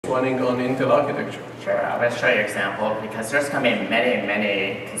running on Intel architecture? Sure, I'm going to show you an example because there's going to be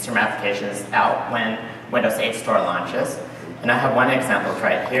many consumer applications out when Windows 8 Store launches. And I have one example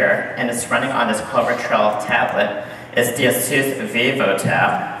right here, and it's running on this Clover Trail tablet. It's the ASUS Vivo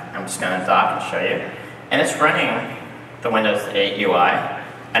tab. I'm just going to dock and show you. And it's running the Windows 8 UI.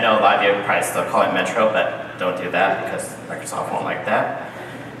 I know a lot of you probably still call it Metro, but don't do that because Microsoft won't like that.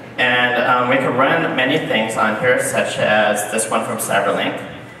 And we can run many things on here, such as this one from Cyberlink.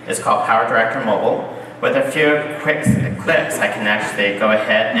 It's called Power Director Mobile. With a few quick clicks, I can actually go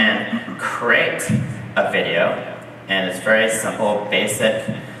ahead and create a video. And it's very simple, basic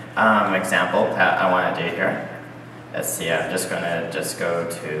example that I want to do here. Let's see, I'm just going to go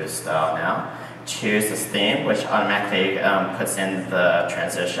to Style now. Choose this theme, which automatically puts in the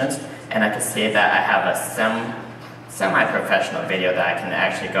transitions. And I can see that I have a semi-professional video that I can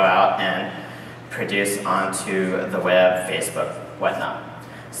actually go out and produce onto the web, Facebook, whatnot.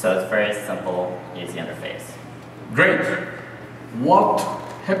 So it's very simple, easy interface. Great. What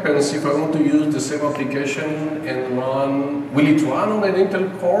happens if I want to use the same application and run, will it run on an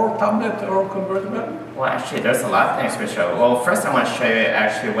Intel Core tablet or convertible? Well, actually, there's a lot of things we show. Well, first I want to show you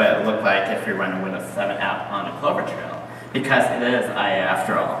actually what it looked like if we run a Windows 7 app on a Clover Trail, because it is IA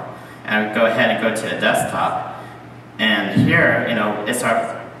after all. And I would go ahead and go to the desktop, and here, it's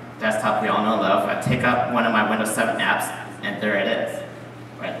our desktop we all know and love. I take up one of my Windows 7 apps, and there it is,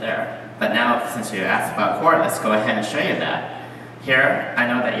 right there. But now, since you asked about Core, let's go ahead and show you that. Here, I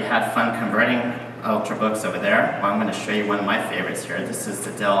know that you had fun converting Ultrabooks over there. Well, I'm going to show you one of my favorites here. This is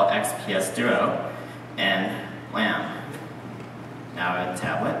the Dell XPS Duo, and wham, now a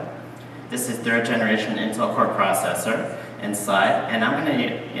tablet. This is 3rd generation Intel Core processor inside, and I'm going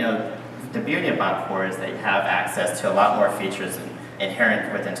to, the beauty about Core is that you have access to a lot more features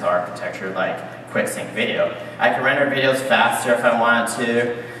inherent with Intel architecture, like quick sync video. I can render videos faster if I wanted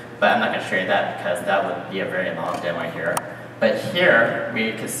to, but I'm not going to show you that because that would be a very long demo here. But here,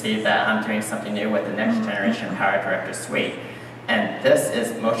 we can see that I'm doing something new with the next generation Power Director Suite. And this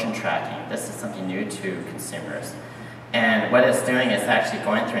is motion tracking. This is something new to consumers. And what it's doing is actually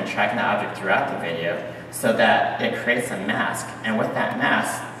going through and tracking the object throughout the video so that it creates a mask. And with that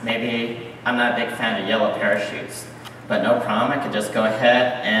mask, maybe I'm not a big fan of yellow parachutes, but no problem. I could just go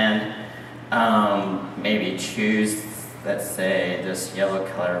ahead and maybe choose, let's say, this yellow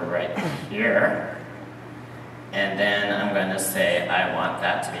color right here. And then I'm going to say I want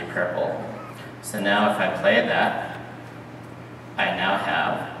that to be purple. So now if I play that, I now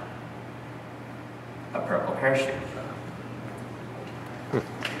have a purple parachute.